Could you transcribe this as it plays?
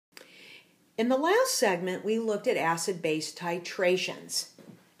In the last segment, we looked at acid-base titrations,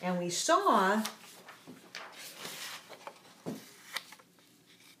 and we saw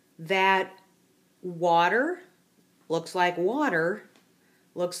that water looks like water,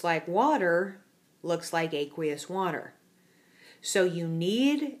 looks like water, looks like aqueous water. So you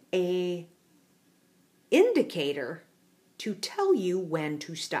need an indicator to tell you when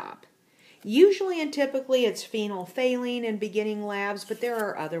to stop. Usually and typically it's phenolphthalein in beginning labs, but there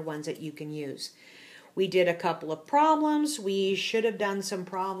are other ones that you can use. We did a couple of problems. We should have done some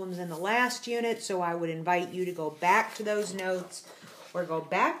problems in the last unit, so I would invite you to go back to those notes or go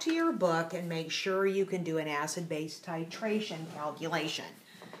back to your book and make sure you can do an acid-base titration calculation.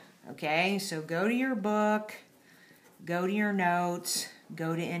 Okay, so go to your book, go to your notes,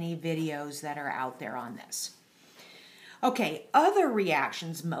 go to any videos that are out there on this. Okay, other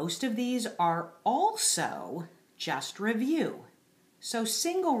reactions, most of these are also just review. So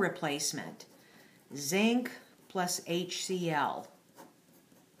single replacement, zinc plus HCl.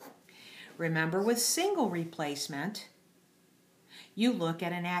 Remember, with single replacement, you look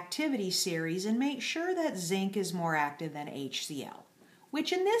at an activity series and make sure that zinc is more active than HCl,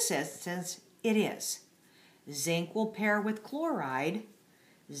 which in this instance it is. Zinc will pair with chloride.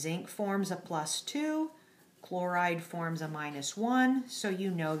 Zinc forms a +2, chloride forms a -1, so you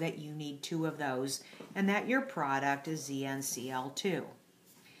know that you need 2 of those and that your product is ZnCl2.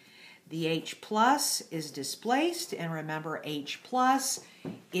 The H plus is displaced, and remember H plus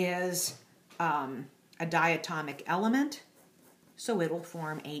is a diatomic element, so it'll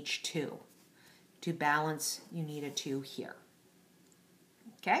form H2. To balance, you need a 2 here.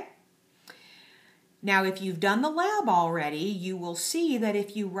 Okay? Now, if you've done the lab already, you will see that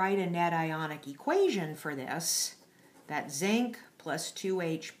if you write a net ionic equation for this, that zinc plus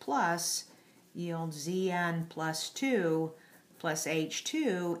 2H plus yields Zn plus 2 plus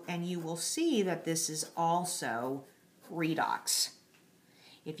H2, and you will see that this is also redox.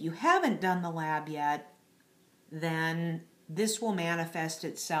 If you haven't done the lab yet, then this will manifest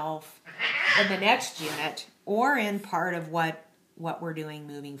itself in the next unit or in part of what we're doing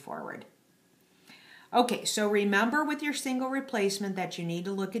moving forward. Okay, so remember with your single replacement that you need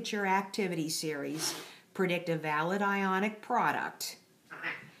to look at your activity series, predict a valid ionic product,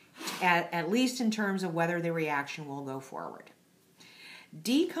 at least in terms of whether the reaction will go forward.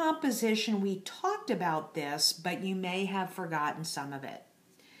 Decomposition, we talked about this, but you may have forgotten some of it.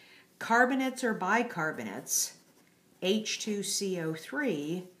 Carbonates or bicarbonates,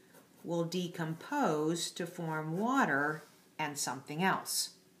 H2CO3, will decompose to form water and something else.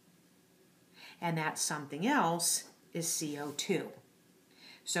 And that something else is CO2.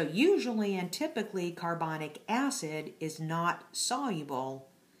 So usually and typically carbonic acid is not soluble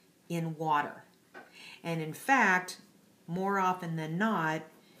in water. And in fact, more often than not,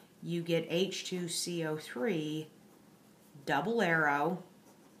 you get H2CO3, double arrow,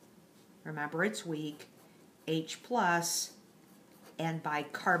 remember it's weak, H plus, and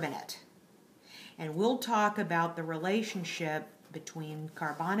bicarbonate. And we'll talk about the relationship between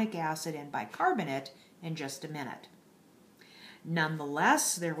carbonic acid and bicarbonate in just a minute.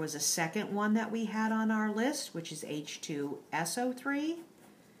 Nonetheless, there was a second one that we had on our list, which is H2SO3.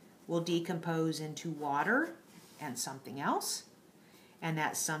 Will decompose into water and something else, and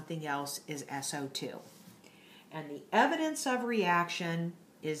that something else is SO2. And the evidence of reaction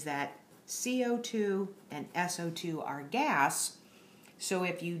is that CO2 and SO2 are gas, so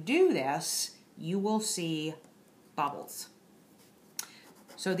if you do this, you will see bubbles.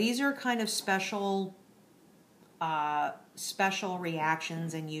 So these are kind of special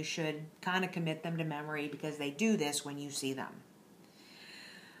reactions, and you should kind of commit them to memory because they do this when you see them.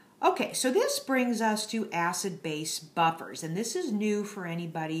 Okay, so this brings us to acid-base buffers, and this is new for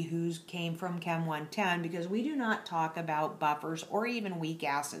anybody who came from Chem 110 because we do not talk about buffers or even weak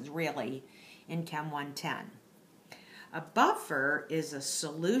acids really in Chem 110. A buffer is a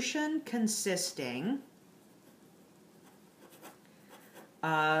solution consisting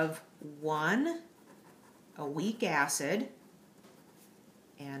of 1, a weak acid,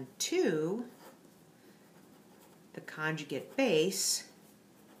 and 2, the conjugate base,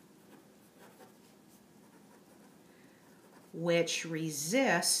 which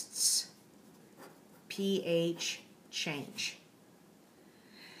resists pH change.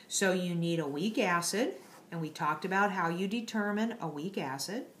 So you need a weak acid, and we talked about how you determine a weak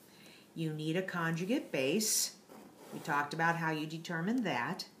acid. You need a conjugate base. We talked about how you determine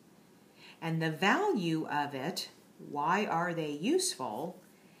that. And the value of it, why are they useful,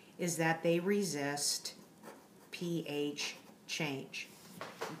 is that they resist pH change.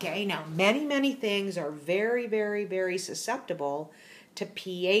 Okay, now many things are very, very, very susceptible to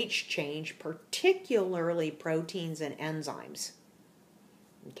pH change, particularly proteins and enzymes.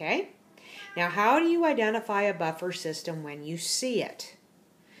 Okay? Now, how do you identify a buffer system when you see it?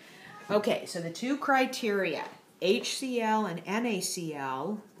 Okay, so the two criteria, HCl and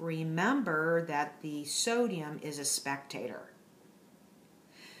NaCl, remember that the sodium is a spectator.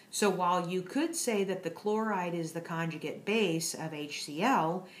 So while you could say that the chloride is the conjugate base of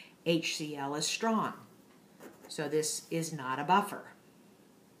HCl, HCl is strong. So this is not a buffer.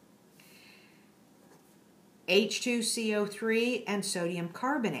 H2CO3 and sodium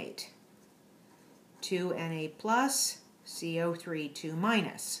carbonate. 2Na plus, CO3 2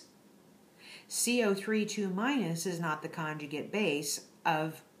 minus. CO3 2 minus is not the conjugate base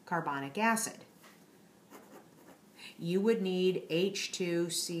of carbonic acid. You would need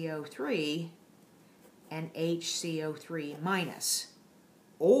H2CO3 and HCO3 minus,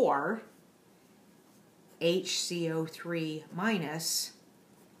 or HCO3 minus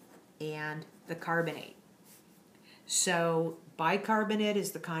and the carbonate. So bicarbonate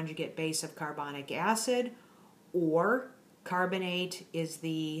is the conjugate base of carbonic acid, or carbonate is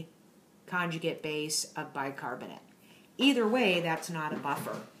the conjugate base of bicarbonate. Either way, that's not a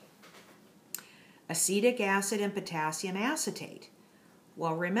buffer. Acetic acid and potassium acetate.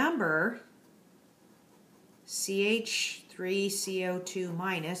 Well, remember, CH3CO2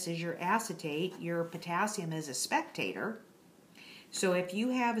 minus is your acetate, your potassium is a spectator. So if you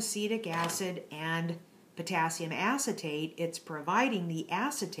have acetic acid and potassium acetate, it's providing the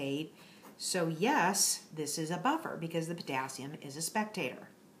acetate. So yes, this is a buffer because the potassium is a spectator.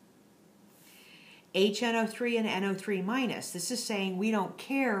 HNO3 and NO3 minus. This is saying we don't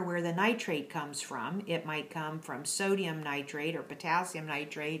care where the nitrate comes from. It might come from sodium nitrate or potassium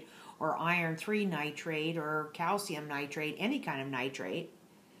nitrate or iron 3 nitrate or calcium nitrate, any kind of nitrate.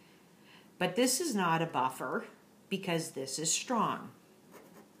 But this is not a buffer because this is strong.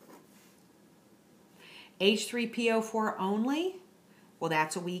 H3PO4 only. Well,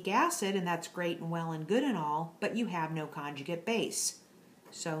 that's a weak acid, and that's great and well and good and all, but you have no conjugate base.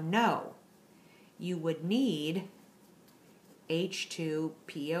 So no. You would need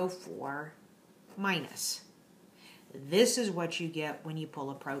H2PO4 minus. This is what you get when you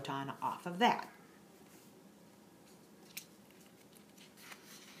pull a proton off of that.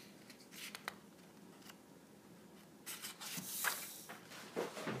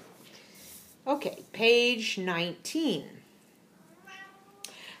 Okay, page 19.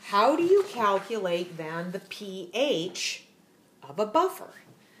 How do you calculate then the pH of a buffer?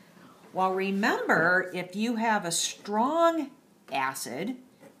 Well, remember, if you have a strong acid,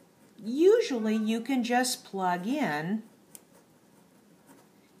 usually you can just plug in,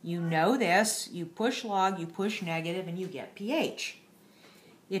 you know this, you push log, you push negative, and you get pH.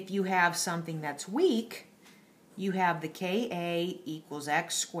 If you have something that's weak, you have the Ka equals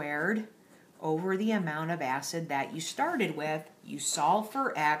x squared over the amount of acid that you started with. You solve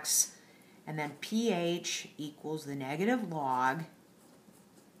for x, and then pH equals the negative log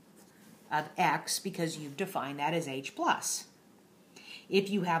of x because you've defined that as H+. If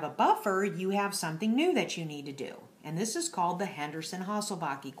you have a buffer, you have something new that you need to do, and this is called the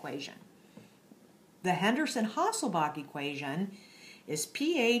Henderson-Hasselbalch equation. The Henderson-Hasselbalch equation is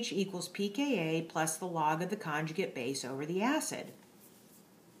pH equals pKa plus the log of the conjugate base over the acid,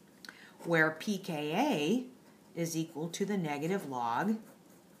 where pKa is equal to the negative log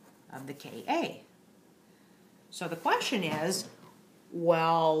of the Ka. So the question is,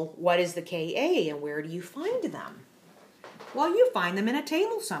 well, what is the Ka and where do you find them? Well, you find them in a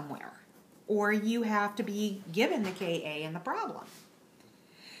table somewhere, or you have to be given the Ka in the problem.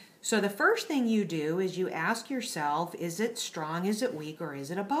 So the first thing you do is you ask yourself, is it strong, is it weak, or is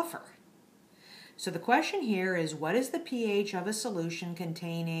it a buffer? So the question here is, what is the pH of a solution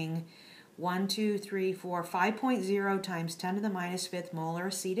containing 5.0 times 10 to the minus 5th molar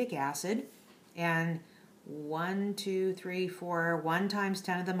acetic acid and 1 times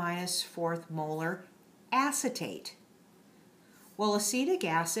 10 to the minus 4th molar acetate? Well, acetic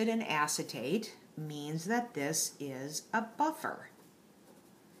acid and acetate means that this is a buffer.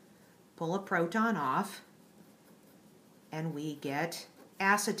 Pull a proton off and we get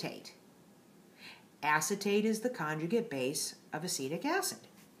acetate. Acetate is the conjugate base of acetic acid,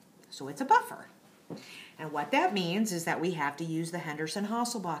 so it's a buffer. And what that means is that we have to use the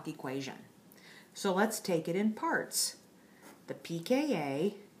Henderson-Hasselbalch equation. So let's take it in parts. The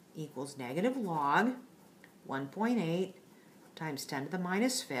pKa equals negative log 1.8 times 10 to the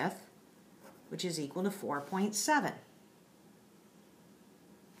minus 5th, which is equal to 4.7.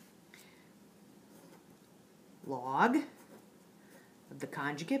 Log of the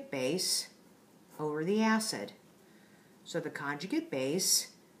conjugate base over the acid. So the conjugate base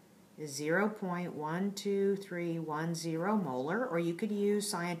is 0.12310 molar, or you could use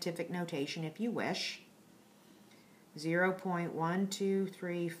scientific notation if you wish.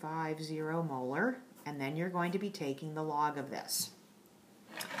 0.12350 molar, and then you're going to be taking the log of this.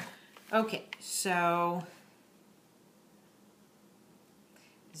 Okay, so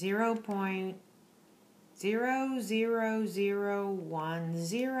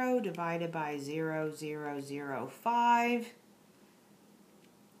 0.00010 divided by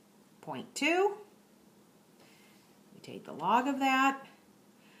 0005.2. We take the log of that,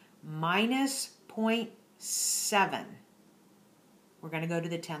 minus 0.7. We're going to go to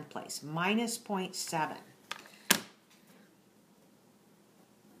the 10th place, minus 0.7.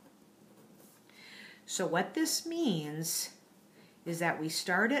 So what this means is that we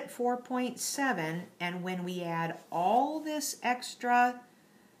start at 4.7, and when we add all this extra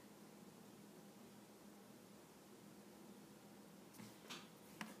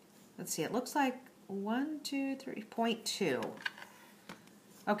let's see, it looks like 0.2.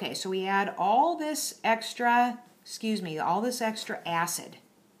 Okay, so we add all this extra, all this extra acid.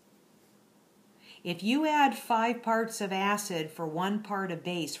 If you add 5 parts of acid for 1 part of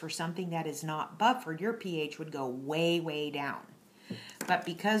base for something that is not buffered, your pH would go way, way down. But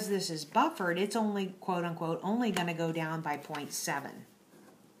because this is buffered, it's only, quote unquote, only going to go down by 0.7.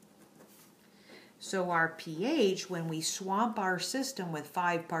 So our pH, when we swamp our system with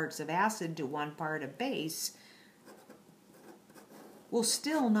 5 parts of acid to 1 part of base, will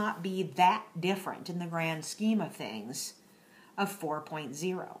still not be that different in the grand scheme of things of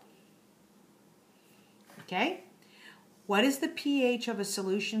 4.0. Okay? What is the pH of a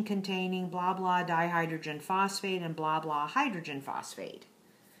solution containing blah blah dihydrogen phosphate and blah blah hydrogen phosphate?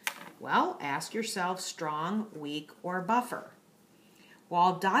 Well, ask yourself strong, weak, or buffer.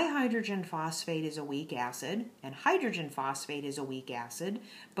 While dihydrogen phosphate is a weak acid and hydrogen phosphate is a weak acid,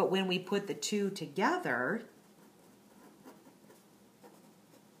 but when we put the two together,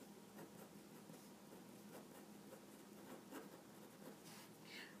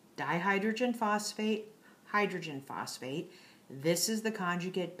 dihydrogen phosphate, hydrogen phosphate, this is the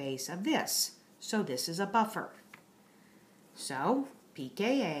conjugate base of this. So this is a buffer. So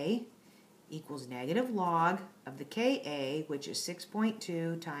pKa equals negative log of the Ka, which is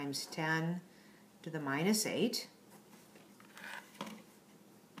 6.2 times 10 to the minus 8.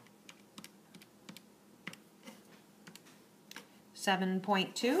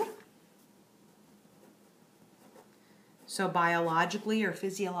 (7.2). So biologically or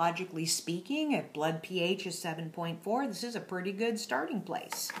physiologically speaking, if blood pH is 7.4, this is a pretty good starting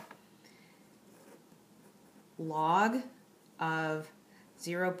place. Log of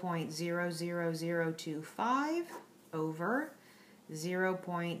 0.00025 over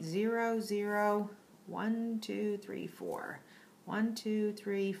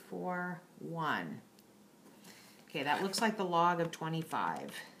 0.0012341. Okay, that looks like the log of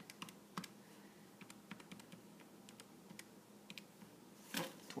 25.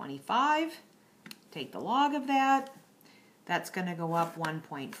 Take the log of that. That's going to go up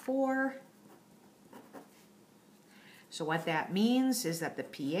 1.4. So what that means is that the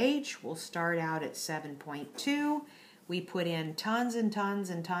pH will start out at 7.2. We put in tons and tons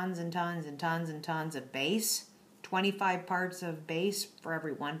and tons and tons and tons and tons of base, 25 parts of base for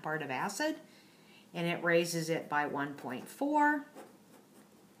every 1 part of acid, and it raises it by 1.4,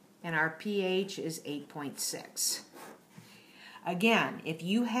 and our pH is 8.6. Again, if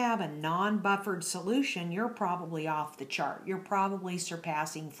you have a non-buffered solution, you're probably off the chart. You're probably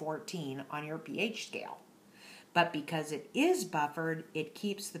surpassing 14 on your pH scale. But because it is buffered, it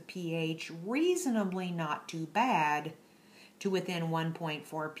keeps the pH reasonably not too bad to within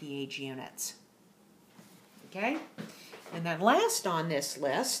 1.4 pH units. Okay? And then last on this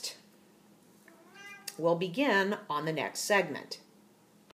list, we'll begin on the next segment.